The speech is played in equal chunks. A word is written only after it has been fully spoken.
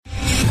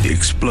The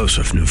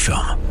explosive new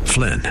film,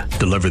 Flynn,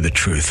 deliver the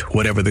truth,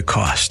 whatever the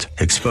cost,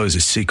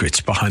 exposes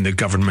secrets behind the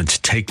government's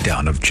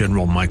takedown of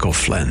General Michael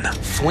Flynn.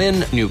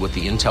 Flynn knew what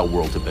the intel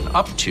world had been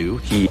up to.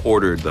 He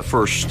ordered the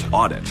first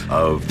audit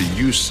of the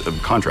use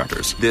of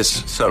contractors.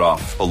 This set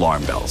off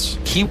alarm bells.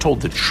 He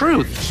told the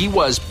truth. He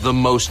was the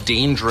most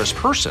dangerous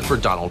person for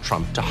Donald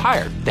Trump to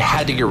hire. They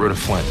had to get rid of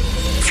Flynn.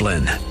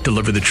 Flynn,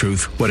 deliver the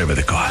truth, whatever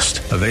the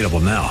cost. Available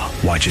now.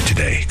 Watch it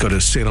today. Go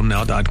to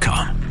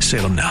salemnow.com.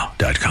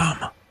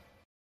 salemnow.com.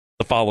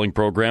 The following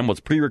program was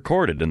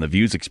pre-recorded, and the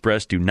views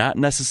expressed do not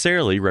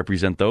necessarily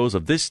represent those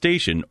of this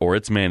station or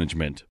its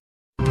management.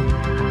 We don't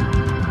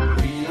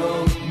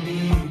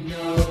need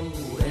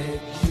no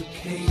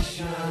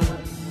education.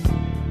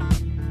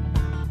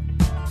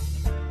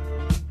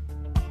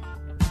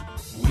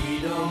 We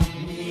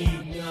don't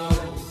need no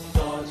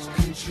thought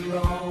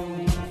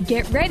control.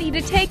 Get ready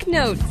to take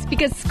notes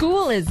because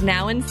school is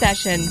now in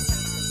session.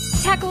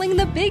 Tackling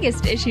the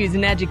biggest issues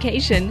in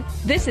education,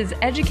 this is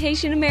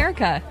Education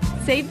America.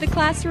 Save the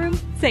classroom,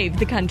 save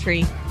the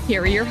country.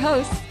 Here are your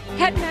hosts,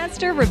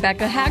 Headmaster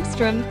Rebecca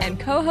Hagstrom and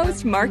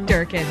co-host Mark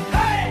Durkin.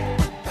 Hey,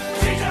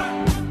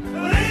 teacher,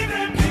 leave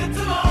them kids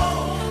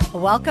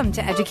alone. Welcome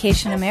to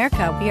Education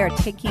America. We are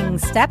taking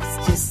steps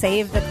to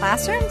save the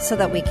classroom so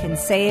that we can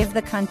save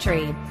the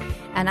country.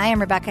 And I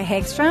am Rebecca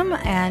Hagstrom,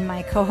 and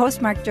my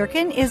co-host Mark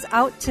Durkin is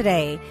out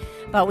today.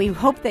 But we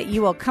hope that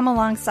you will come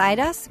alongside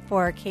us,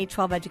 for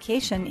K-12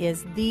 education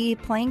is the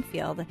playing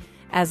field.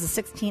 As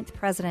the 16th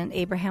President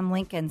Abraham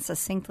Lincoln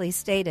succinctly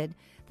stated,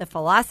 the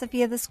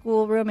philosophy of the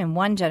schoolroom in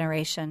one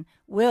generation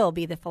will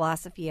be the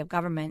philosophy of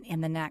government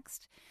in the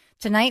next.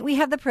 Tonight we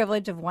have the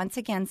privilege of once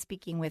again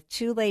speaking with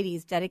two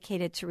ladies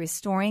dedicated to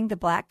restoring the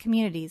Black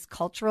community's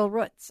cultural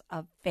roots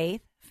of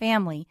faith,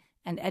 family,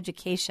 and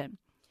education.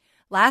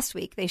 Last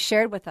week, they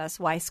shared with us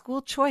why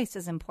school choice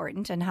is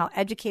important and how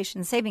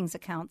education savings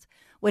accounts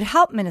would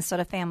help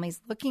Minnesota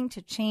families looking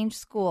to change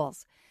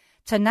schools.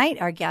 Tonight,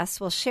 our guests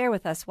will share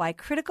with us why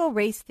critical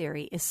race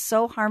theory is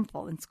so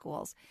harmful in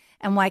schools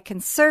and why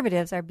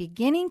conservatives are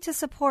beginning to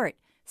support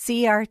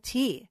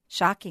CRT,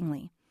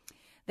 shockingly.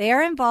 They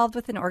are involved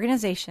with an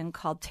organization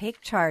called Take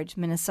Charge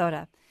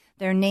Minnesota.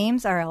 Their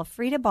names are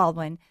Elfrida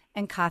Baldwin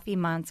and Kofi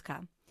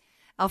Manska.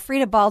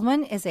 Elfrida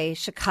Baldwin is a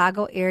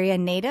Chicago area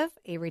native,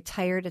 a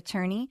retired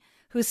attorney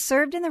who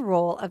served in the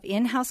role of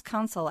in-house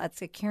counsel at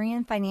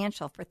Securian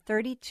Financial for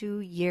 32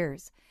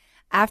 years.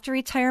 After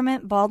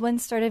retirement, Baldwin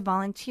started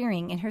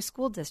volunteering in her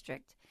school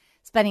district.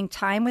 Spending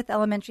time with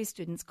elementary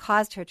students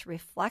caused her to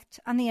reflect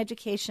on the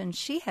education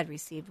she had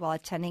received while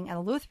attending a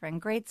Lutheran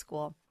grade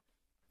school.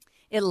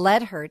 It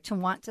led her to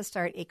want to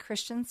start a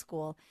Christian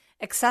school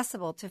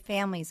accessible to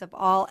families of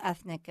all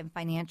ethnic and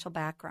financial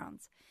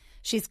backgrounds.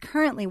 She's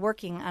currently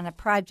working on a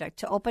project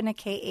to open a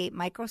K-8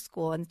 micro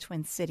school in the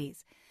Twin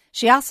Cities.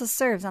 She also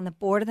serves on the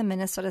board of the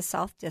Minnesota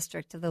South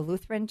District of the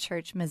Lutheran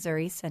Church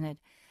Missouri Synod.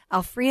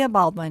 Elfrida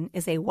Baldwin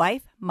is a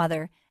wife,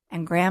 mother,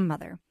 and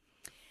grandmother.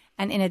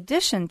 And in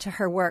addition to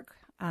her work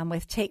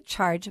with Take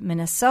Charge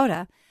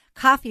Minnesota,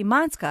 Kofi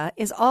Manska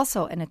is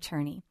also an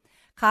attorney.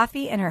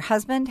 Kofi and her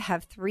husband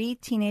have 3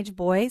 teenage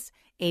boys,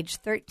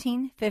 aged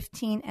 13,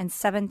 15, and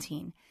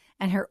 17,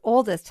 and her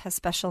oldest has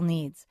special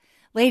needs.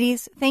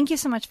 Ladies, thank you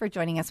so much for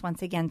joining us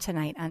once again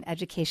tonight on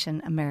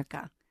Education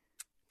America.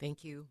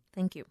 Thank you.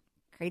 Thank you.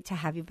 Great to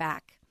have you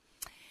back.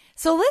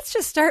 So let's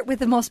just start with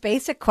the most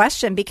basic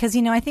question because,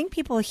 I think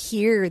people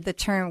hear the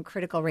term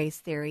critical race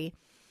theory,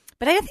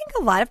 but I think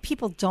a lot of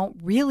people don't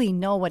really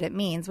know what it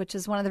means, which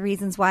is one of the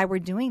reasons why we're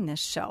doing this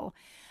show.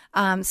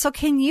 So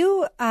can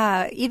you,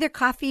 either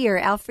Kofi or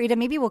Elfrida,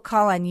 maybe we'll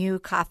call on you,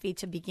 Kofi,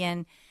 to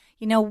begin.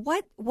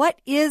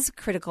 What is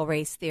critical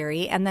race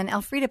theory? And then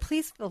Elfrida,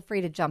 please feel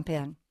free to jump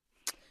in.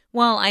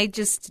 Well, I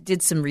just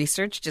did some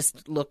research,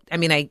 just looked.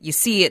 You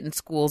see it in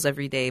schools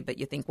every day, but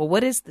you think, well,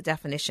 what is the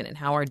definition and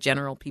how are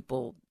general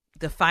people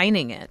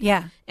defining it?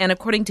 Yeah. And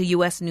according to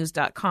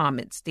usnews.com,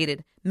 it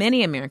stated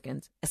many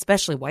Americans,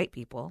 especially white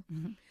people,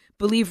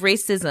 believe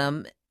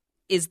racism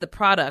is the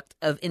product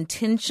of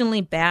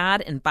intentionally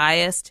bad and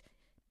biased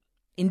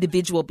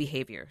individual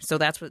behavior. So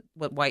that's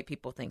what white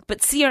people think.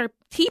 But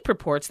CRT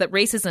purports that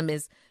racism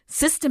is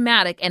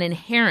systematic and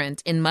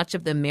inherent in much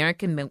of the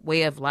American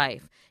way of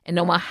life. And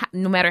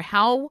no matter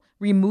how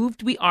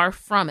removed we are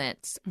from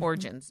its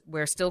origins,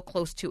 we're still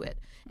close to it.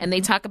 And they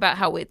talk about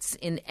how it's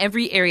in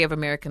every area of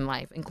American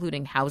life,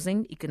 including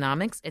housing,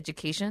 economics,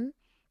 education,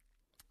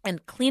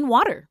 and clean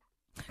water.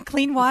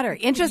 Clean water.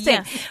 Interesting.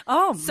 Yeah.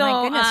 Oh,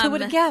 my goodness. Who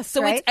would have guessed,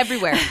 So right? It's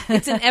everywhere.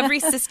 It's in every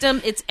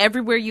system. It's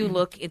everywhere you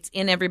look. It's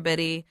in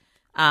everybody.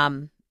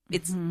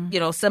 It's,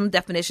 some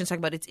definitions talk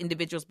about it's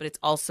individuals, but it's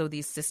also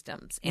these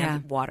systems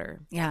and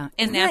water. Yeah.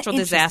 And natural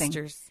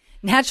disasters.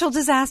 Natural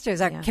disasters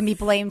can be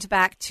blamed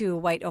back to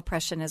white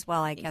oppression as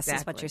well, I guess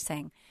is what you're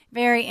saying.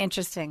 Very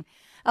interesting.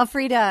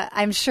 Elfrida,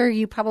 I'm sure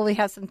you probably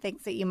have some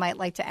things that you might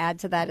like to add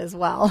to that as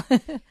well.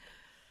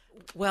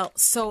 Well,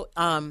 so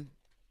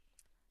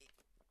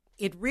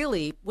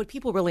what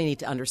people really need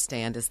to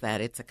understand is that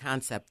it's a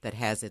concept that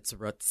has its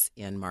roots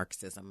in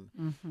Marxism.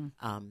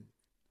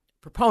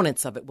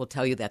 proponents of it will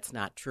tell you that's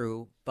not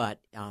true, but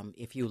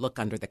if you look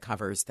under the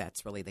covers,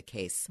 that's really the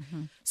case.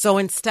 So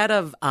instead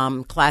of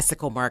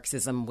classical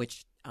Marxism,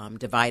 which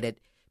divided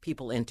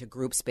people into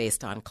groups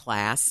based on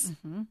class,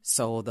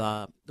 so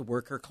the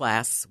worker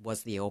class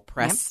was the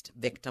oppressed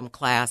victim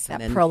class,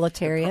 That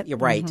proletariat. You're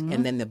right,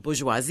 and then the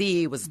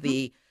bourgeoisie was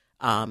the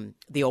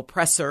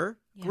oppressor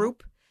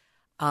group.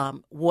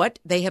 What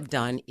they have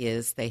done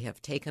is they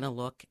have taken a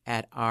look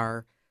at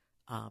our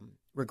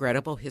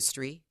regrettable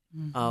history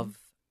of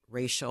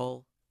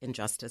racial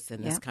injustice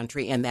in this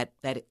country, and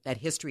that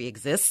history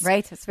exists.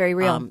 Right, it's very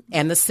real.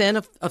 And the sin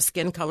of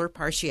skin color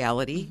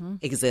partiality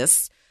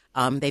exists.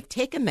 They've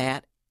taken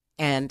that,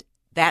 and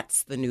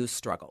that's the new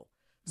struggle.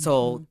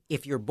 So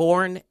if you're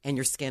born and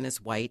your skin is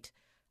white,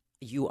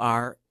 you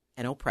are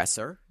an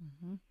oppressor.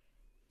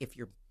 If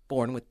you're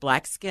born with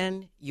black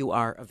skin, you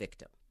are a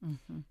victim.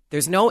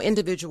 There's no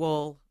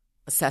individual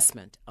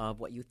assessment of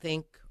what you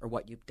think or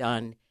what you've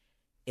done.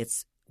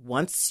 It's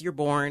once you're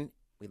born,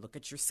 we look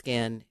at your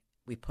skin,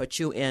 we put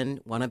you in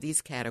one of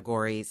these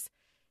categories,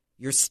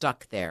 you're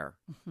stuck there.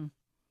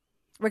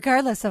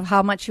 Regardless of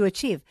how much you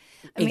achieve.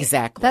 I mean,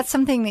 Exactly. that's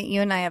something that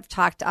you and I have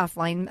talked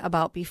offline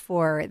about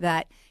before,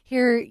 that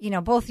here,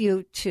 both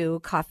you two,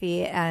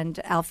 Coffee and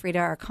Alfreda,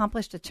 are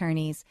accomplished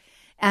attorneys.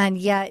 And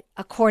yet,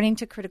 according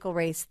to critical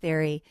race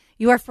theory,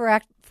 you are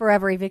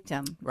forever a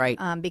victim. Right.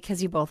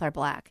 Because you both are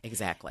black.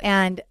 Exactly.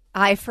 And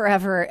I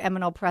forever am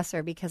an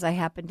oppressor because I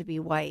happen to be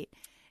white.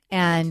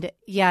 And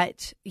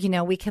yet,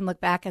 we can look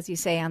back, as you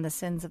say, on the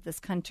sins of this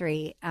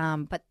country.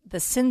 But the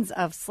sins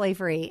of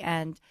slavery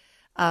and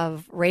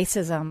of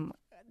racism,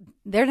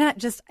 they're not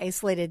just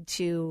isolated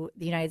to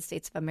the United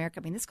States of America.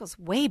 I mean, this goes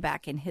way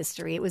back in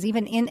history. It was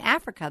even in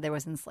Africa there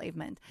was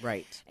enslavement.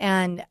 Right.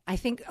 And I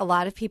think a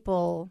lot of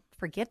people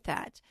forget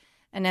that.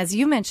 And as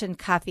you mentioned,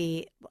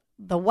 Coffee,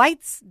 the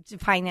whites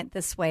define it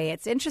this way.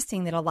 It's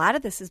interesting that a lot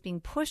of this is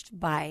being pushed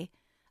by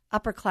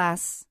upper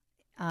class,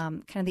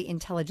 kind of the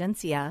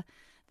intelligentsia,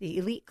 the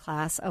elite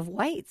class of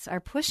whites are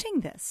pushing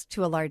this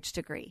to a large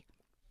degree.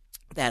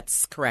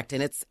 That's correct.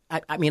 And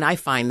I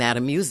find that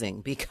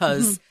amusing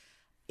because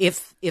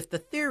if the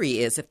theory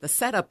is, if the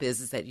setup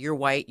is that you're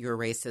white, you're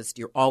racist,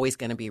 you're always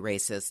going to be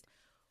racist,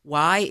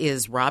 why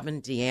is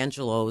Robin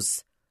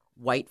DiAngelo's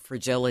White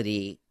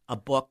Fragility a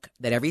book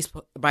that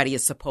everybody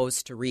is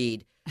supposed to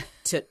read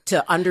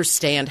to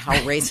understand how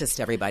racist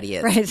everybody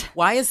is? Right.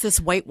 Why is this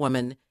white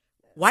woman,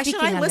 why should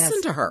I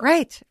listen to her?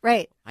 Right.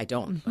 I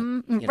don't.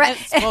 But, Right.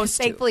 I'm supposed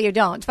to. Thankfully you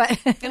don't. But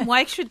And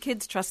why should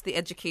kids trust the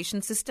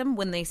education system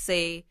when they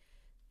say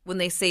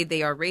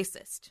they are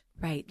racist?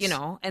 Right.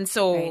 And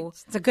so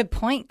Right. It's a good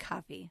point,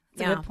 Coffee.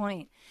 It's a Yeah. good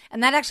point.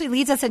 And that actually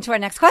leads us into our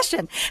next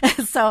question.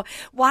 So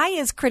why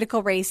is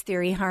critical race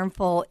theory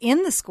harmful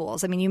in the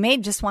schools? I mean, you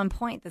made just one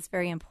point that's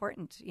very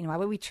important. Why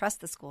would we trust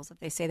the schools if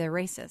they say they're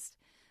racist?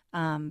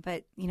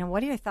 But,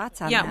 what are your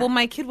thoughts on that? Yeah, well,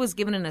 my kid was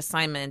given an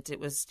assignment. It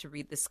was to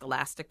read the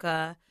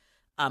Scholastica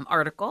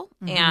article.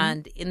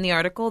 And in the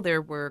article,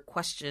 there were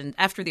questions.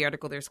 After the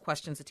article, there's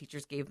questions the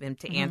teachers gave him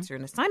to answer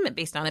an assignment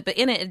based on it. But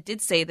in it did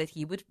say that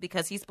he would,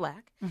 because he's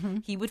black,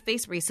 he would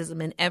face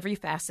racism in every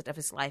facet of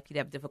his life. He'd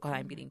have a difficult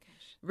time getting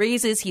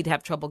raises. He'd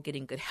have trouble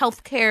getting good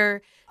health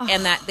care,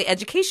 and that the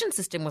education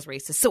system was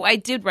racist. So I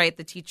did write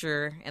the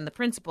teacher and the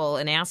principal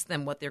and ask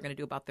them what they're going to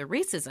do about their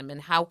racism and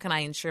how can I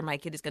ensure my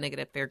kid is going to get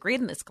a fair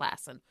grade in this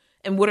class,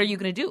 and what are you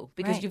going to do?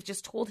 Because Right. you've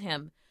just told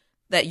him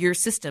that your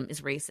system is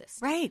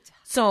racist. Right.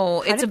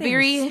 So How it's a did they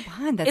very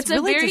respond? That's it's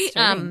really a very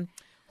disturbing.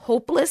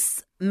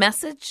 hopeless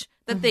message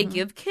that they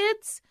give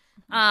kids.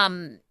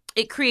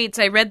 It creates.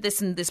 I read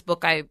this in this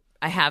book I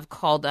have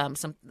called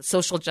some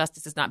social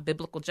justice is not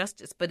biblical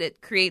justice, but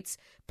it creates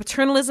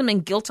paternalism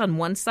and guilt on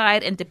one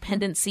side and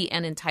dependency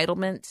and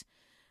entitlement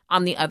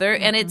on the other.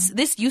 And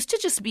this used to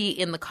just be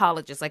in the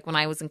colleges. Like when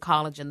I was in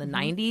college in the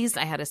 90s,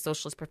 I had a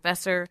socialist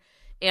professor.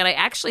 And I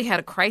actually had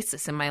a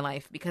crisis in my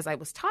life because I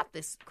was taught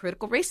this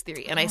critical race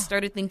theory. And I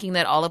started thinking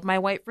that all of my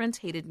white friends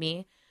hated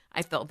me.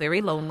 I felt very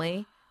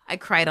lonely. I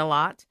cried a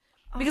lot.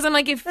 Because I'm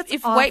like, if white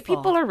awful.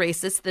 people are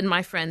racist, then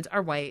my friends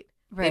are white.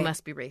 They Right.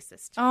 must be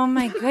racist. Oh,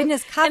 my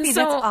goodness, Coffee, And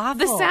so that's awful.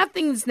 the sad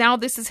thing is now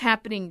this is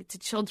happening to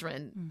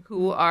children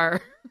who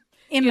are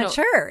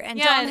Immature and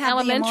yeah, don't in have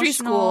the elementary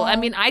school. emotional- I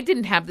mean, I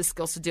didn't have the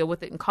skills to deal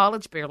with it in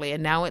college barely,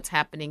 and now it's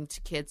happening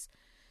to kids.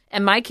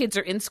 And my kids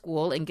are in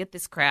school and get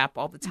this crap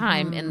all the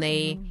time, and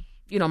they,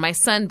 my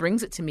son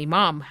brings it to me,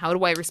 Mom, how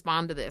do I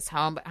respond to this?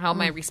 How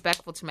am I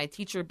respectful to my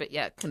teacher, but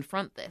yet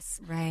confront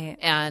this? Right.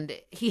 And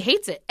he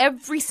hates it.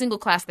 Every single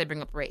class they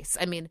bring up race.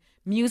 I mean,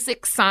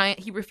 music,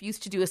 science. He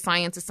refused to do a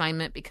science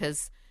assignment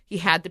because he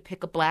had to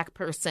pick a black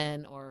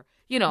person, or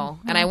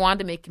And I wanted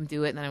to make him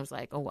do it, and then I was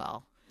like, oh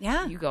well.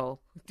 Yeah. You go.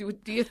 Do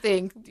your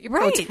thing. Do your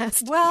Right.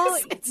 protest. Well,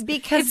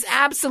 because it's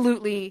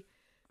absolutely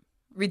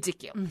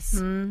ridiculous.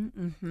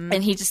 And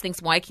he just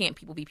thinks, why can't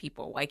people be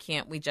people? Why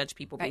can't we judge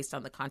people based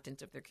on the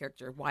content of their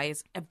character? Why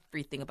is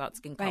everything about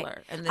skin Right.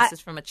 color? And this is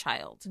from a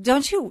child.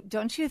 Don't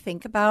you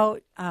think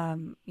about,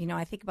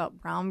 I think about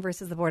Brown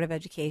versus the Board of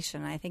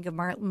Education. I think of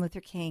Martin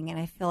Luther King, and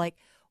I feel like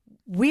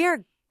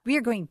we're we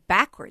are going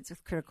backwards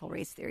with critical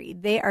race theory.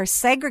 They are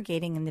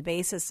segregating on the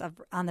basis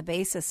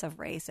of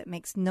race. It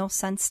makes no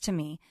sense to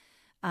me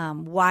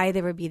why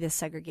there would be this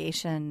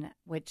segregation,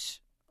 which,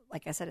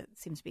 like I said, it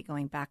seems to be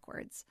going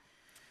backwards.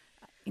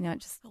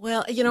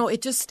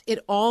 It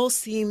all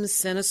seems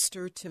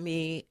sinister to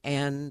me,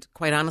 and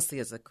quite honestly,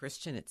 as a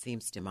Christian, it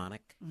seems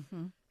demonic.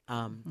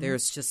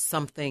 There's just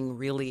something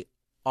really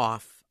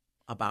off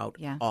about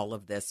all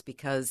of this,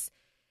 because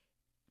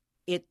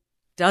it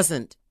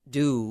doesn't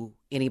do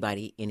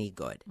anybody any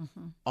good.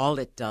 All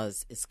it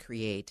does is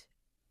create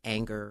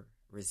anger,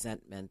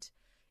 resentment.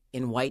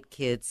 In white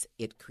kids,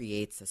 it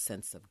creates a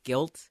sense of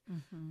guilt.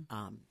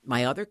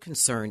 My other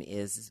concern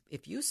is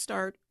if you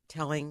start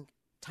telling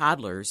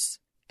toddlers,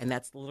 and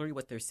that's literally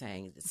what they're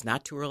saying, it's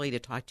not too early to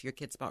talk to your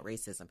kids about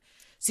racism.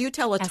 So you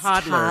tell a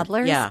toddler.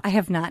 Toddlers? Yeah. I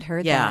have not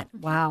heard that.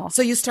 Wow.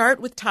 So you start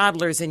with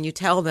toddlers and you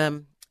tell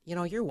them,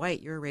 you're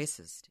white, you're a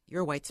racist,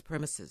 you're a white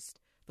supremacist.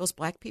 Those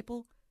black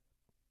people,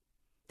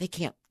 they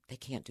can't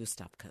do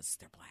stuff because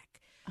they're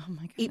black. Oh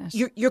my goodness.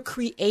 You're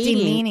creating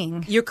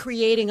demeaning. You're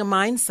creating a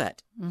mindset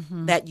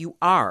that you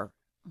are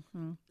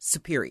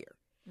superior.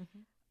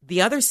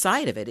 The other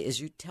side of it is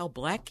you tell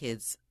black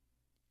kids,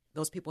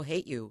 those people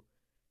hate you.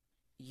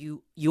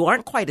 You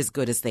aren't quite as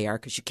good as they are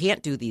because you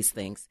can't do these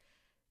things.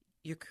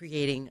 You're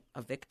creating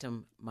a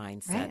victim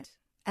mindset. Right.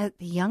 At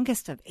the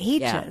youngest of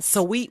ages. Yeah.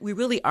 So we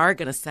really are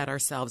going to set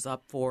ourselves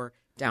up for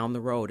down the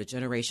road a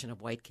generation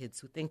of white kids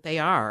who think they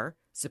are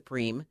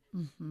supreme,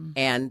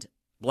 and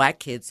black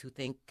kids who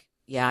think,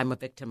 I'm a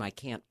victim. I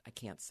can't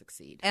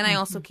succeed. And I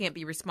also can't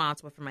be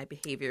responsible for my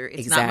behavior.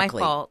 It's Exactly. not my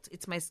fault.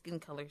 It's my skin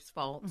color's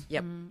fault.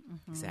 Yep,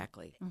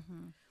 exactly.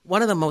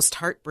 One of the most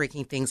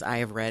heartbreaking things I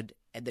have read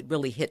that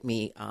really hit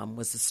me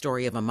was the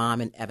story of a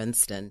mom in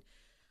Evanston,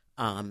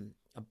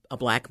 a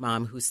black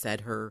mom who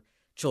said her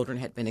children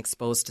had been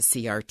exposed to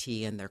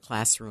CRT in their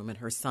classroom, and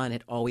her son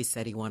had always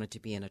said he wanted to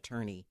be an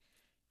attorney.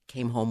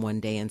 Came home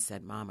one day and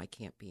said, "Mom, I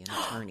can't be an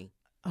attorney."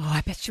 Oh,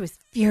 I bet she was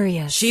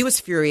furious. She was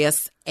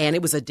furious, and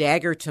it was a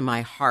dagger to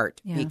my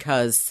heart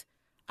because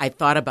I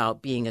thought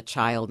about being a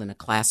child in a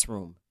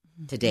classroom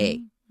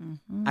today.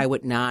 I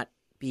would not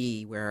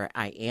be where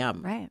I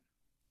am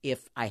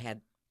if I had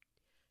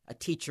a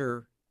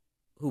teacher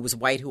who was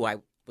white, who I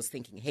was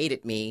thinking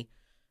hated me,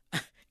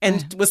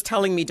 and was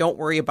telling me, "Don't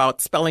worry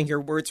about spelling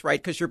your words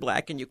right because you're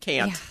black and you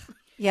can't."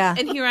 Yeah.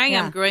 And here I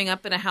am growing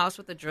up in a house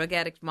with a drug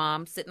addict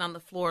mom, sitting on the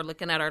floor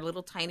looking at our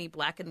little tiny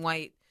black and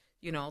white,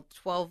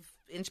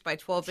 12-inch by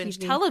 12-inch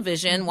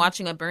television,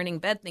 watching a burning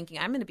bed, thinking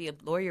I'm going to be a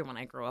lawyer when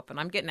I grow up, and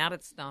I'm getting out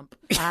at Stump.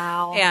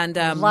 Wow. And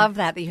love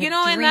that. You had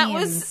and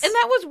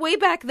that was way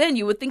back then.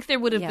 You would think there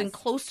would have been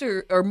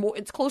closer or more.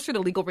 It's closer to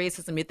legal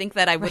racism. You'd think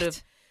that I would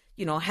have,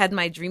 had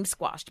my dream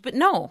squashed, but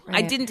no,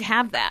 I didn't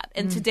have that.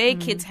 And today,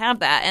 kids have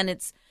that, and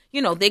it's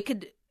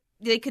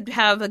they could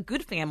have a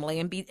good family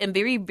and be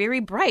very, very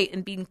bright,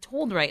 and being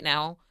told right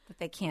now that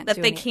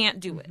they can't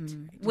do it.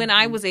 When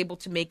I was able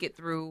to make it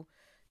through,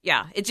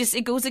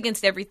 it goes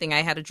against everything.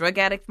 I had a drug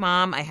addict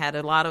mom. I had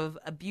a lot of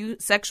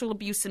sexual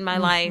abuse in my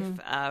life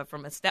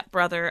from a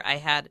stepbrother. I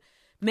had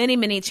many,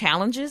 many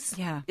challenges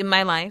in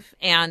my life,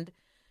 and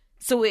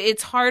so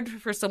it's hard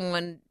for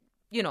someone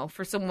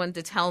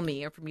to tell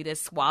me, or for me to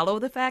swallow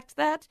the fact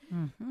that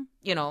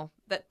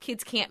that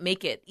kids can't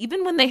make it,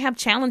 even when they have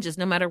challenges,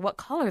 no matter what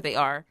color they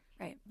are.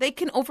 Right. They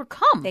can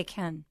overcome. They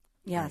can.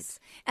 Yes.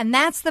 Right. And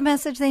that's the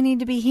message they need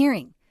to be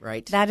hearing.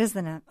 Right. That is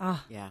the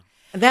Yeah.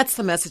 And that's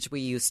the message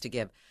we used to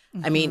give.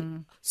 I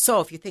mean,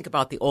 so if you think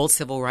about the old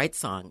civil rights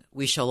song,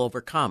 "We Shall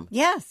Overcome."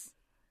 Yes.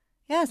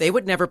 They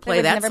would never play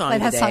that song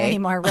today. Song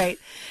anymore, right?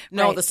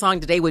 No, right. The song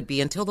today would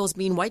be, "Until those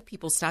mean white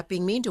people stop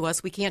being mean to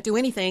us, we can't do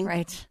anything."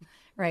 Right.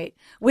 Right.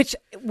 Which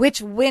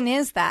when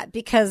is that?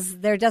 Because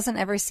there doesn't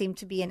ever seem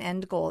to be an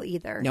end goal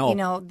either.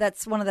 No.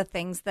 That's one of the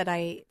things that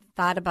I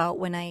thought about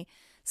when I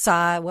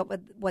saw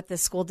what the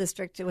school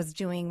district was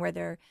doing, where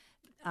they're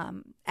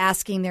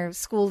asking their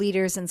school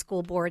leaders and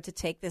school board to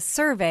take this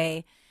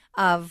survey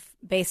of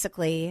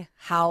basically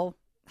how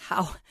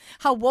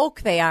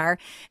woke they are,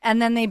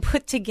 and then they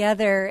put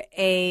together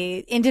a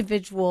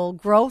individual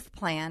growth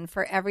plan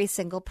for every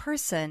single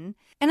person.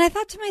 And I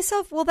thought to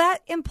myself, well, that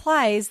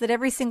implies that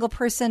every single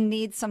person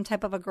needs some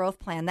type of a growth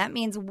plan. That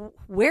means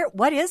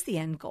what is the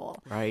end goal?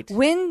 Right.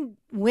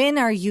 When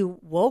are you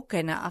woke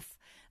enough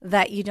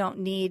that you don't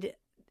need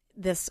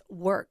this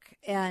work?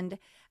 And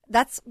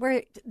that's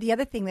where the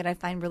other thing that I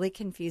find really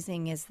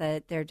confusing is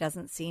that there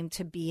doesn't seem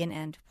to be an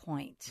end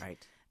point.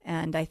 Right.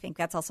 And I think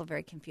that's also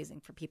very confusing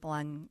for people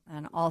on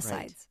all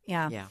sides.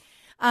 Yeah.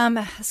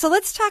 So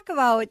let's talk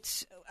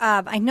about,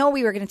 I know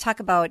we were going to talk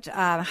about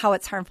how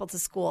it's harmful to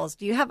schools.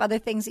 Do you have other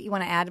things that you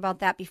want to add about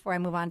that before I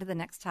move on to the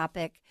next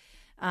topic?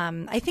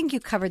 I think you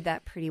covered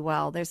that pretty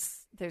well.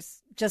 There's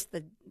just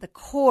the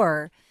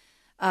core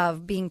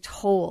of being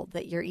told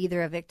that you're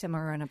either a victim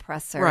or an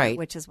oppressor, right,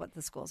 which is what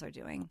the schools are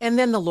doing. And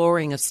then the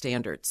lowering of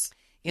standards.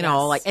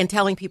 And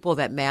telling people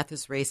that math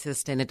is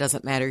racist and it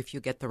doesn't matter if you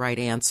get the right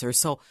answer.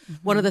 So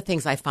one of the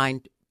things I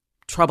find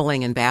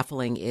troubling and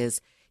baffling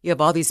is You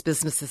have all these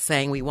businesses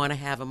saying we want to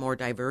have a more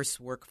diverse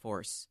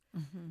workforce.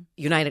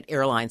 United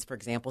Airlines, for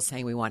example,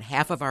 saying we want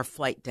half of our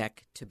flight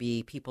deck to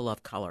be people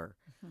of color.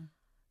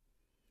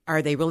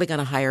 Are they really going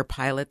to hire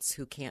pilots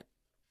who can't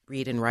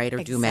read and write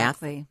or do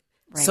math? Right.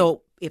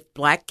 So if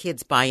black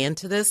kids buy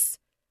into this,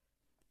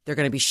 they're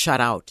going to be shut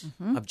out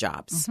of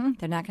jobs.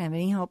 They're not going to have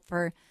any hope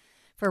for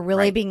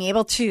really being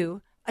able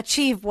to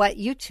achieve what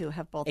you two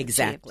have both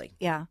Exactly.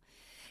 achieved. Yeah.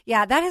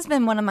 Yeah, that has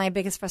been one of my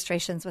biggest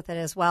frustrations with it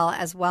as well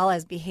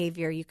as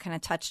behavior. You kind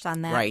of touched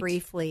on that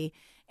briefly.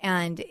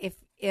 And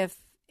if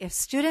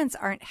students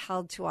aren't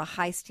held to a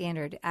high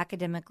standard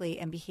academically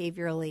and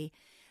behaviorally,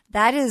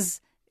 that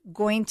is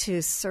going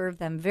to serve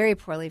them very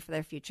poorly for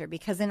their future,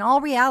 because in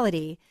all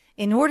reality,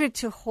 in order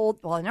to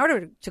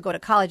go to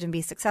college and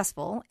be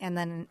successful, and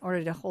then in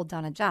order to hold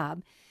down a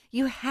job,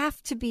 you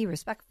have to be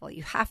respectful.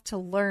 You have to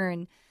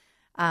learn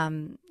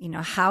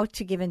how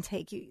to give and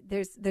take.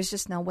 There's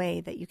just no way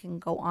that you can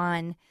go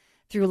on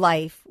through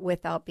life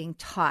without being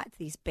taught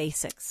these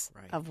basics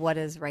of what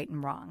is right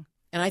and wrong.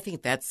 And I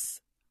think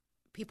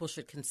people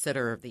should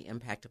consider the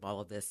impact of all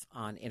of this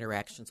on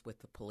interactions with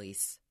the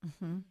police.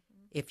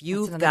 If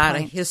you've got a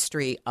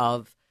history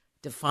of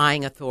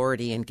defying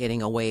authority and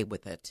getting away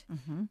with it,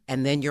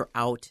 and then you're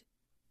out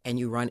and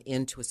you run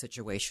into a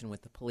situation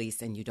with the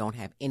police and you don't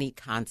have any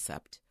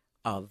concept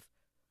of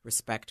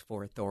respect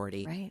for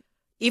authority,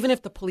 even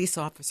if the police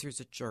officer's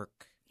a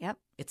jerk,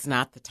 it's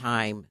not the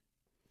time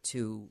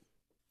to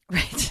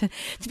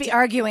be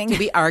arguing.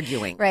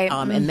 Right.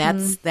 And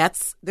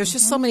that's there's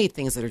just so many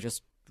things that are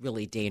just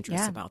really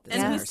dangerous about this.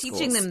 And who's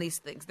teaching them these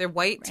things? They're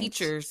white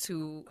teachers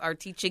who are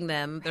teaching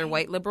them. Their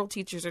white liberal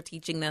teachers are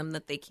teaching them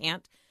that they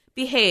can't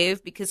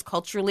behave because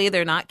culturally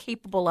they're not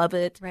capable of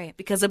it. Right.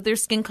 Because of their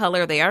skin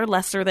color, they are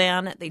lesser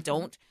than. They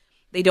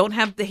don't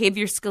have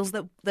behavior skills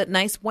that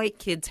nice white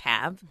kids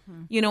have.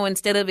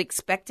 Instead of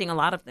expecting a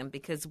lot of them,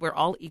 because we're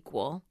all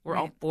equal. We're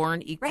all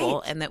born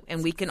equal,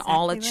 and we can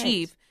all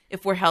achieve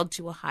if we're held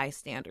to a high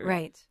standard.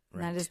 Right.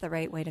 That is the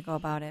right way to go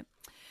about it.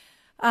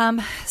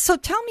 So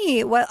tell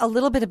me a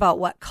little bit about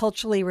what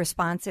culturally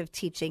responsive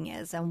teaching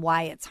is and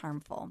why it's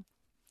harmful.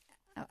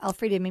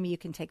 Elfrida, maybe you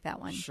can take that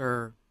one.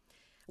 Sure.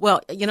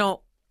 Well,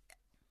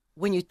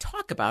 when you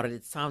talk about it,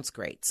 it sounds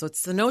great. So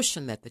it's the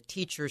notion that the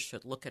teacher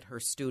should look at her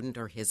student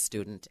or his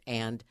student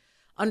and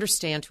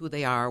understand who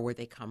they are, where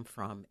they come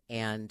from,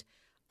 and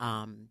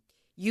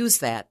use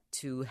that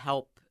to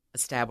help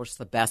establish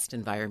the best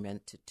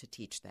environment to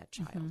teach that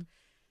child.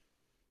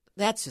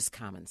 That's just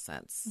common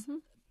sense.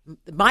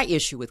 My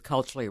issue with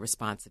culturally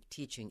responsive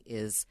teaching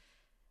is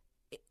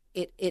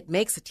it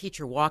makes a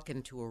teacher walk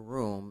into a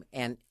room,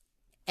 and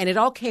it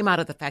all came out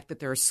of the fact that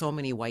there are so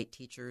many white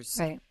teachers,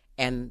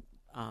 and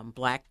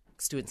black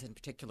students in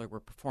particular were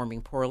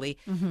performing poorly.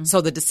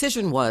 So the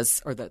decision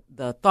was, or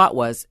the thought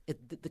was,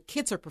 the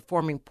kids are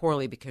performing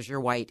poorly because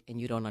you're white and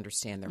you don't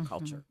understand their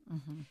culture.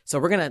 So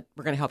we're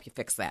gonna help you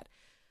fix that.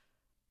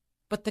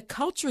 But the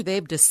culture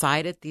they've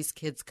decided these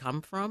kids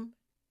come from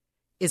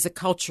is a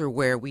culture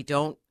where we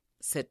don't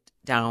sit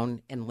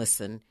down and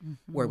listen,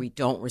 where we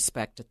don't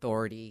respect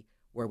authority,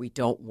 where we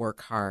don't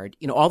work hard.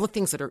 All the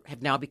things that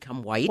have now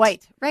become white.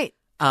 Right.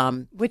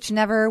 Which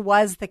never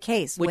was the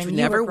case.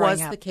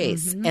 The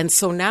case. And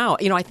so now,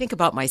 I think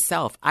about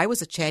myself. I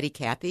was a chatty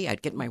Cathy.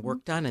 I'd get my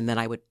work done, and then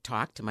I would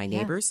talk to my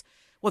neighbors.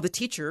 Well, the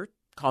teacher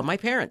called my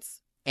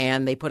parents,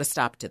 and they put a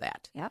stop to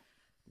that. Yep.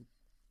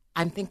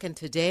 I'm thinking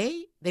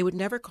today they would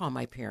never call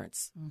my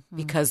parents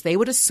because they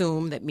would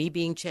assume that me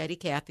being chatty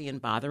Cathy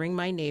and bothering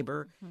my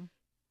neighbor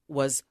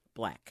was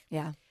black.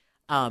 Yeah.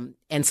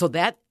 And so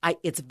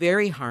it's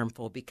very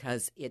harmful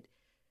because it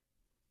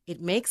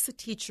makes the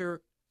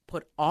teacher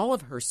put all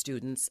of her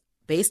students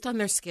based on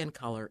their skin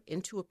color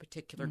into a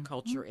particular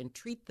culture and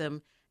treat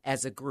them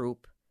as a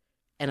group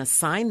and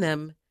assign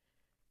them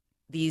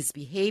these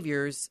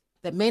behaviors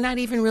that may not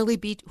even really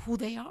be who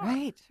they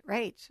are.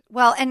 Right.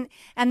 Well, and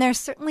they're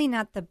certainly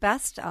not the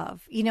best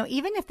of,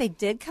 even if they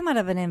did come out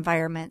of an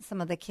environment,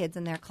 some of the kids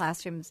in their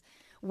classrooms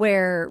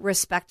where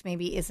respect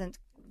maybe isn't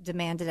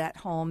demanded at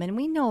home. And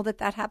we know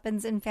that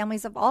happens in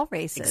families of all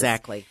races.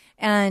 Exactly.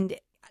 And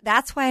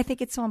that's why I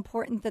think it's so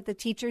important that the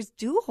teachers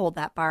do hold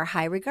that bar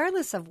high,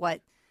 regardless of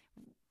what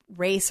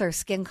race or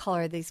skin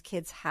color these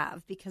kids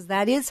have, because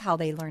that is how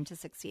they learn to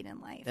succeed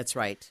in life. That's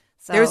right.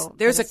 So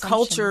there's a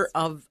culture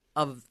of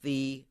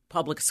the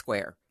public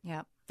square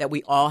that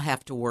we all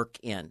have to work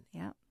in.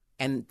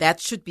 And that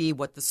should be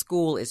what the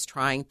school is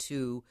trying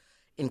to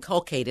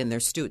inculcate in their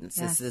students,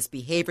 is this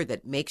behavior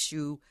that makes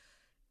you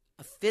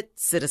a fit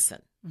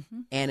citizen.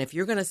 And if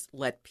you're going to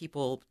let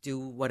people do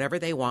whatever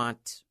they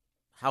want,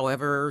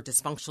 however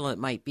dysfunctional it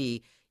might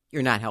be,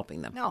 you're not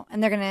helping them. No,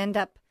 and they're going to end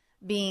up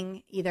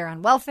being either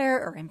on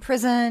welfare or in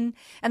prison.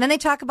 And then they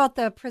talk about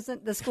the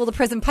school to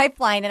prison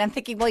pipeline, and I'm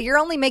thinking, well, you're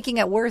only making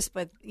it worse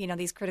with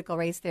these critical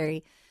race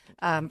theory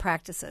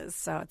practices.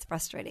 So it's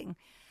frustrating.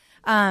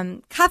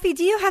 Kafi,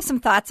 do you have some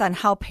thoughts on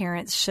how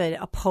parents should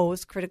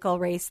oppose critical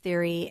race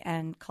theory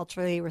and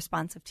culturally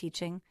responsive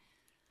teaching?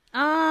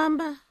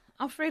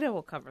 Alfredo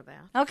will cover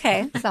that.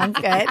 Okay, sounds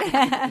good.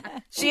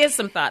 She has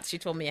some thoughts. She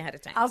told me ahead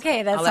of time.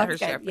 Okay, so that I'll let her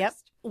sounds share good. Yep.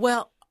 first.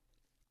 Well,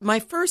 my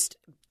first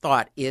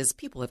thought is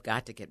people have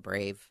got to get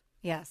brave.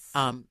 Yes.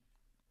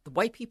 The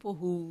white people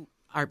who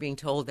are being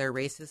told they're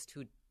racist,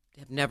 who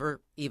have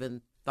never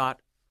even thought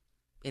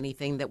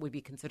anything that would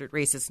be considered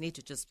racist, need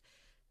to just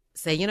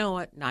say, you know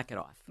what, knock it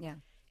off. Yeah.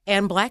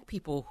 And black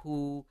people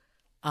who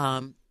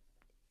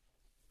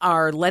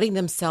are letting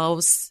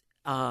themselves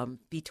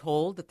be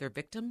told that they're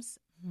victims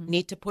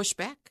need to push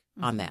back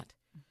on that.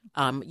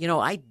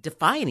 I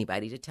defy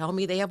anybody to tell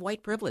me they have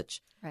white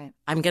privilege. Right.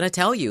 I'm going to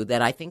tell you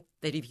that I think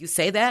that if you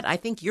say that, I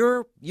think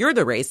you're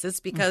the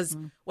racist because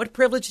what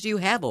privilege do you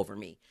have over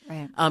me?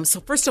 Right. So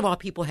first of all,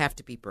 people have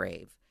to be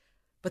brave.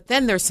 But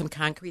then there's some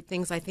concrete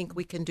things I think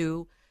we can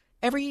do.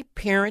 Every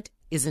parent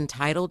is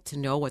entitled to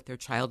know what their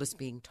child is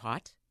being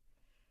taught.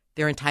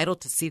 They're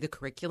entitled to see the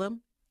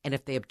curriculum. And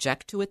if they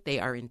object to it, they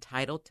are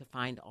entitled to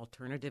find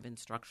alternative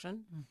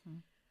instruction.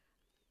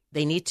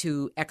 They need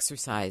to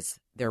exercise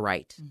their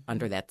right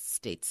under that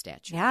state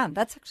statute. Yeah,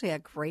 that's actually a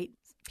great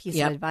piece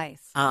of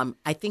advice.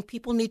 I think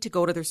people need to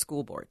go to their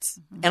school boards.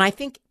 And I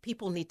think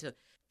people need to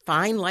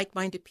find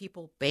like-minded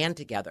people, band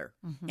together,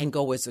 and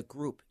go as a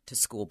group to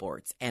school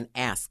boards and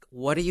ask,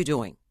 what are you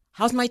doing?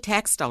 How's my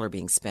tax dollar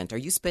being spent? Are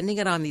you spending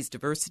it on these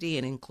diversity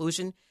and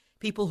inclusion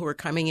people who are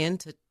coming in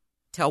to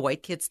tell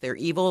white kids they're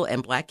evil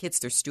and black kids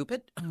they're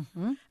stupid?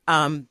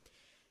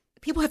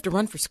 People have to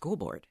run for school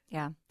board.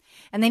 Yeah.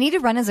 And they need to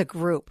run as a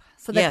group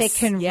so that they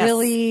can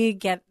really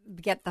get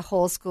the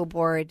whole school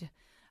board.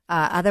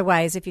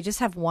 Otherwise, if you just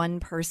have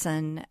one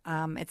person,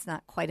 it's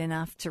not quite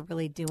enough to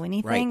really do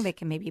anything. Right. They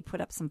can maybe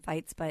put up some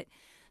fights, but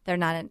they're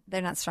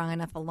not strong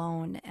enough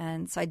alone.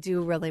 And so I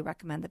do really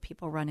recommend that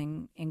people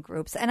running in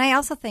groups. And I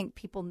also think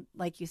people,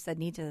 like you said,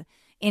 need to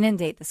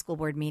inundate the school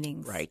board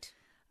meetings. Right.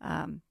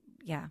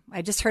 Yeah,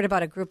 I just heard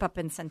about a group up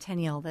in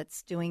Centennial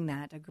that's doing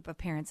that. A group of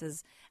parents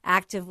is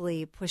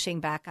actively pushing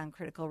back on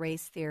critical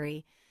race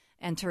theory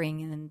entering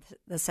in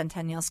the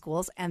Centennial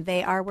schools, and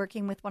they are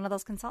working with one of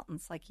those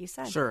consultants, like you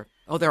said. Sure.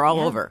 Oh, they're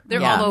all over.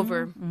 They're all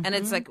over. And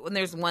it's like when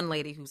there's one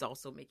lady who's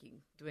also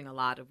doing a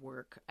lot of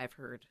work, I've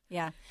heard.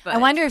 Yeah. But I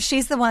wonder if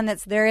she's the one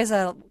there is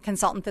a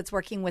consultant that's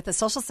working with the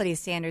Social Studies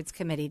Standards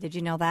Committee. Did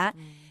you know that?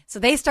 So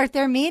they start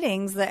their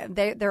meetings,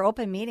 their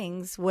open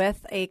meetings,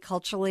 with a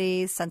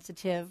culturally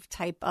sensitive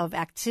type of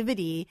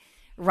activity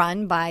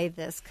run by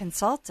this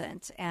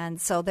consultant.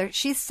 And so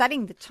she's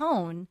setting the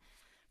tone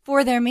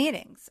for their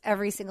meetings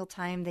every single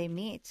time they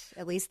meet,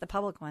 at least the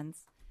public ones.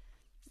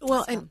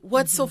 Well, and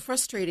what's so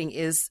frustrating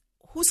is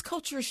whose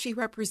culture is she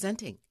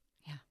representing?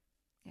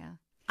 Yeah.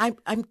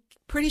 I'm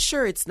pretty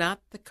sure it's not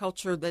the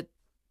culture that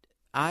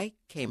I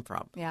came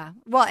from. Yeah.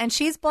 Well, and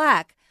she's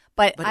black,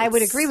 but I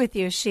would it's- agree with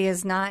you. She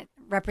is not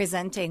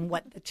representing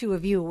what the two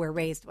of you were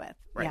raised with.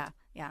 Right.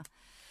 Yeah.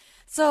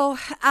 So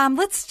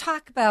let's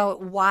talk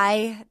about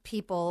why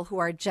people who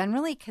are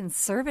generally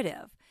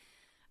conservative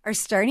are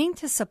starting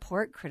to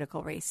support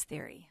critical race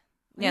theory.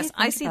 What do you Yes,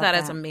 I think see about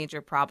that as a major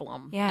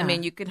problem. Yeah. I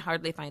mean, you could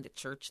hardly find a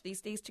church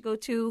these days to go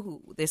to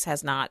who this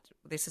has not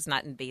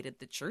invaded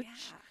the church.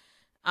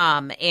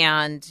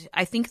 And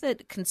I think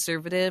that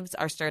conservatives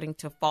are starting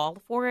to fall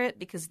for it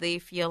because they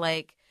feel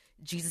like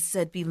Jesus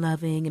said, be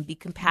loving and be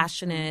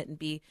compassionate and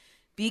be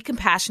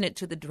compassionate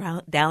to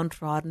the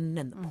downtrodden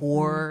and the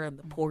poor and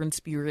the poor in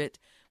spirit.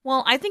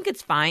 Well, I think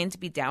it's fine to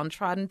be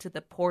downtrodden to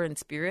the poor in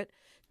spirit,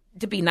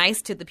 to be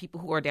nice to the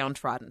people who are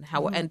downtrodden,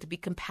 and to be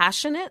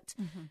compassionate.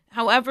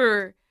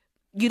 However,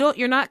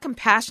 you're not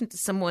compassionate to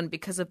someone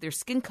because of their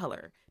skin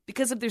color.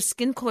 Because of their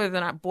skin color,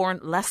 they're not born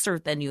lesser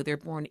than you. They're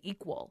born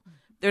equal.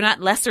 They're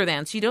not lesser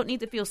than. So you don't need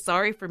to feel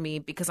sorry for me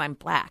because I'm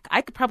black.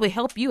 I could probably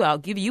help you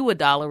out, give you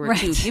 $1 or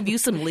two, give you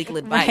some legal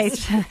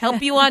advice,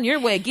 help you on your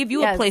way, give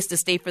you a place to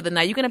stay for the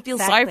night. You're going to feel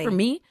sorry for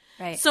me?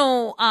 Right.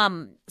 So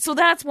so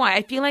that's why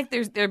I feel like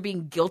they're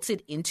being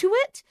guilted into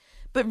it.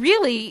 But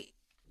really,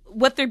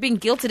 what they're being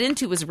guilted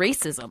into is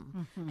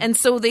racism. And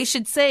so they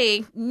should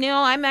say,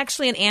 no, I'm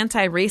actually an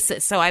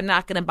anti-racist, so I'm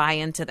not going to buy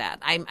into that.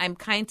 I'm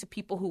kind to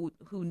people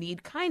who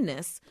need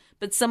kindness,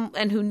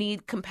 and who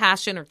need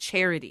compassion or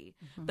charity.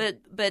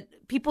 But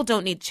people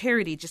don't need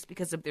charity just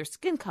because of their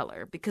skin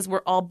color, because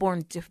we're all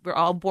born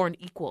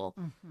equal,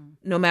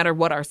 no matter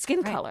what our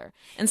skin color.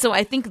 And so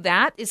I think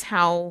that is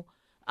how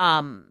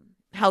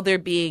they're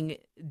being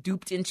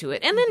duped into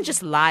it. And then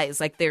just lies,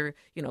 like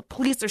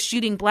police are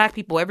shooting black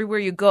people everywhere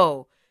you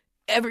go.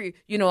 I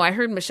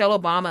heard Michelle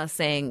Obama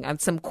saying on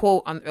some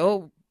quote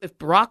if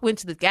Barack went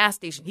to the gas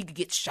station, he could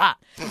get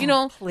shot. So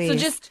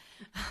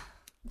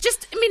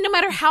just no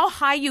matter how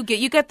high you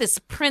get this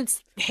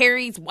Prince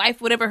Harry's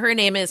wife, whatever her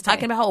name is,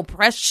 talking about how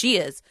oppressed she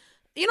is.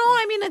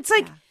 It's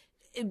like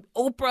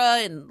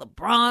Oprah and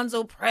LeBron's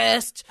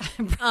oppressed.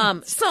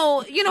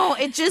 So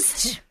it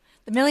just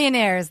The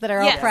millionaires that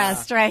are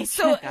oppressed, right?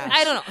 So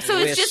I don't know. So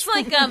it's just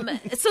like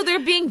so they're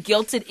being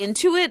guilted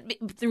into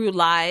it through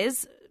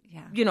lies.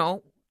 Yeah.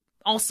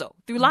 also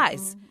through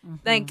lies.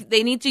 Like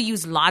they need to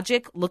use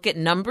logic, look at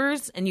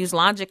numbers, and use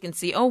logic and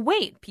see, oh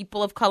wait,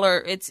 people of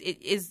color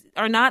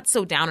are not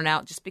so down and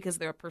out just because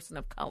they're a person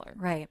of color.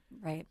 Right.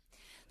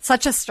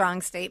 Such a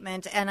strong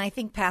statement, and I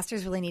think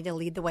pastors really need to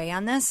lead the way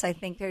on this. I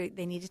think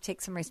they need to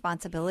take some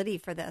responsibility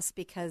for this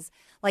because,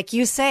 like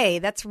you say,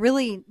 that's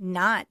really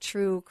not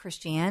true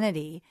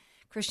Christianity.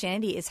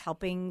 Christianity is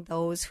helping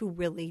those who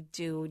really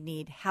do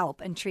need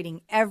help and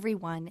treating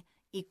everyone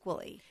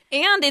equally.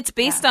 And it's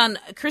based on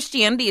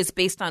Christianity is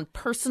based on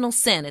personal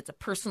sin. It's a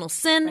personal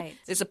sin. Right.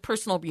 There's a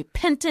personal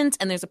repentance,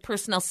 and there's a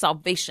personal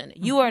salvation.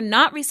 You are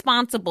not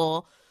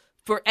responsible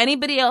for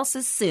anybody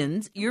else's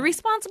sins. You're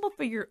responsible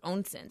for your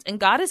own sins.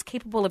 And God is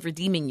capable of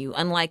redeeming you,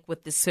 unlike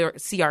what the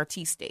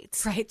CRT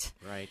states. Right.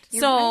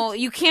 So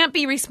you can't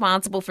be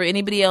responsible for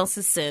anybody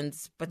else's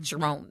sins but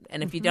your own.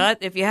 And if you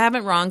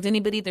haven't wronged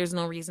anybody, there's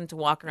no reason to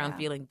walk around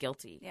feeling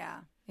guilty. Yeah.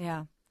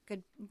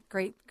 Good,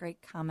 great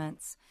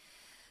comments.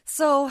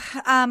 So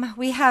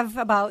we have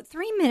about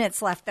 3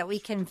 minutes left that we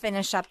can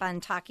finish up on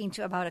talking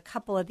about a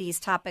couple of these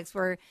topics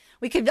where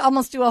we could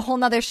almost do a whole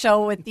nother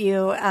show with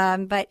you.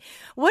 But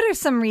what are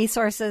some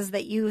resources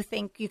that you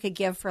think you could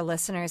give for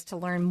listeners to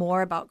learn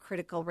more about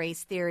critical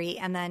race theory?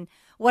 And then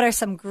what are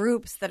some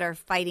groups that are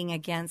fighting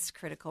against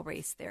critical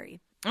race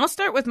theory? I'll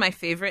start with my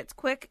favorites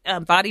quick.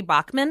 Bobby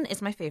Bachman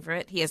is my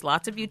favorite. He has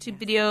lots of YouTube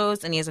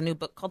videos, and he has a new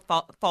book called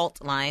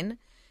Fault Line.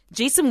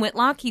 Jason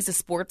Whitlock, he's a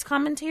sports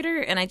commentator,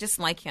 and I just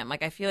like him.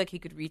 Like, I feel like he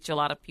could reach a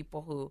lot of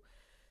people who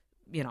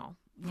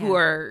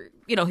are,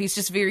 he's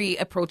just very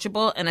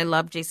approachable, and I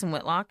love Jason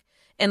Whitlock.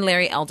 And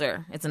Larry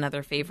Elder is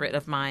another favorite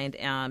of mine.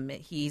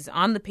 He's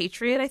on The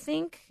Patriot, I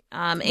think.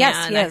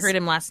 Yes, and I heard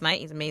him last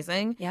night. He's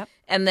amazing. Yep.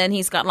 And then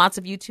he's got lots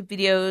of YouTube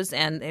videos,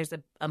 and there's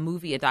a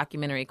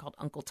documentary called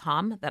Uncle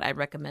Tom that I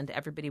recommend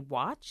everybody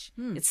watch.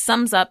 It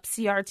sums up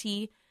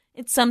CRT.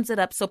 It sums it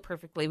up so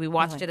perfectly. We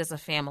watched it as a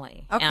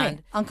family. Okay.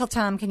 And, Uncle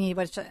Tom, can you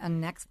watch it on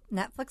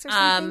Netflix or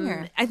something?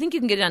 Or? I think you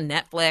can get it on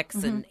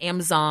Netflix and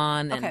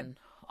Amazon and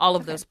all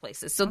of those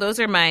places. So those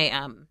are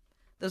my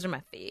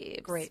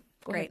faves. Great.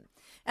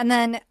 And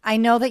then I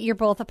know that you're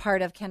both a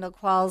part of Kendall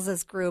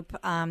Qualls' group,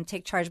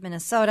 Take Charge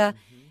Minnesota,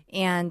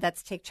 and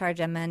that's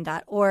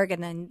takechargemn.org.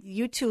 And then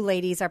you two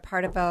ladies are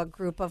part of a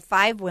group of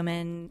 5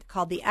 women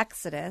called The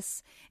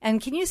Exodus. And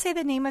can you say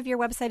the name of your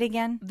website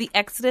again?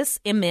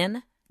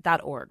 TheExodusMN.org.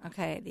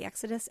 Okay,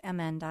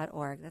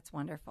 TheExodusMN.org. That's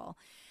wonderful.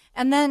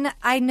 And then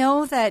I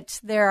know that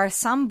there are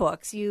some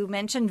books. You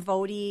mentioned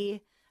Vody.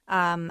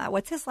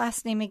 What's his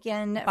last name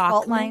again?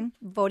 Fault Line.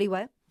 Vody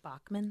what?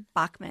 Bachman.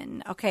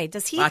 Okay.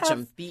 Does he have...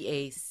 Bachum,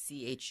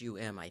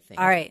 I think.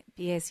 All right.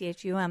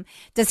 Bachum.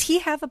 Does he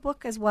have a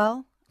book as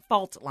well?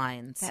 Fault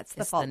Lines. That's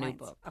the Fault Lines. New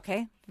book.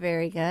 Okay.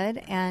 Very good.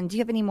 And do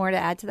you have any more to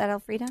add to that,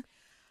 Elfrida?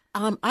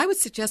 I would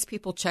suggest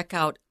people check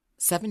out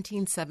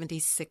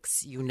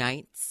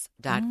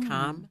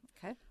 1776unites.com.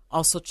 Okay.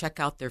 Also check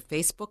out their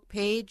Facebook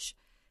page.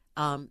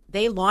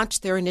 They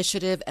launched their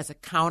initiative as a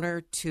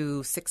counter to the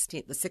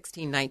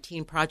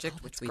 1619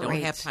 Project, which we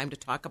don't have time to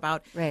talk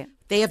about. Right.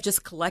 They have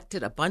just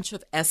collected a bunch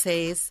of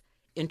essays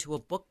into a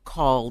book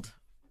called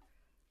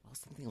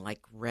something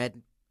like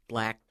Red,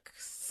 Black,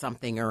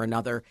 something or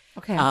another.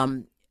 Okay.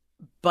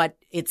 But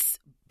it's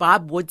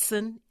Bob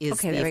Woodson is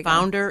the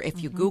founder.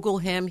 If you Mm-hmm. Google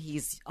him,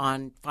 he's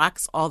on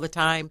Fox all the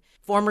time.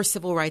 Former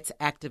civil rights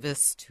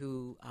activist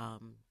who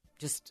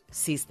just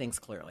sees things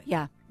clearly.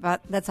 Yeah,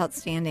 that's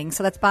outstanding.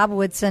 So that's Bob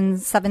Woodson,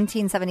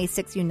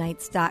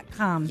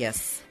 1776unites.com.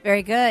 Yes.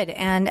 Very good.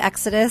 And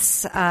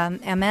Exodus,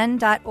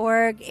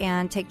 mn.org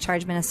and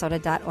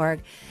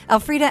takechargeminnesota.org.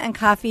 Elfrida and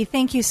Coffee,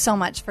 thank you so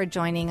much for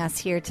joining us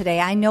here today.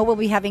 I know we'll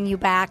be having you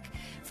back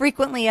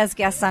frequently as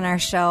guests on our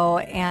show,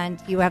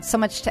 and you have so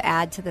much to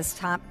add to this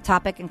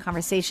topic and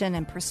conversation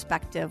and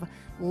perspective.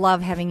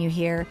 Love having you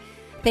here.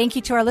 Thank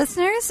you to our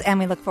listeners, and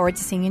we look forward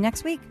to seeing you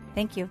next week.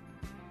 Thank you.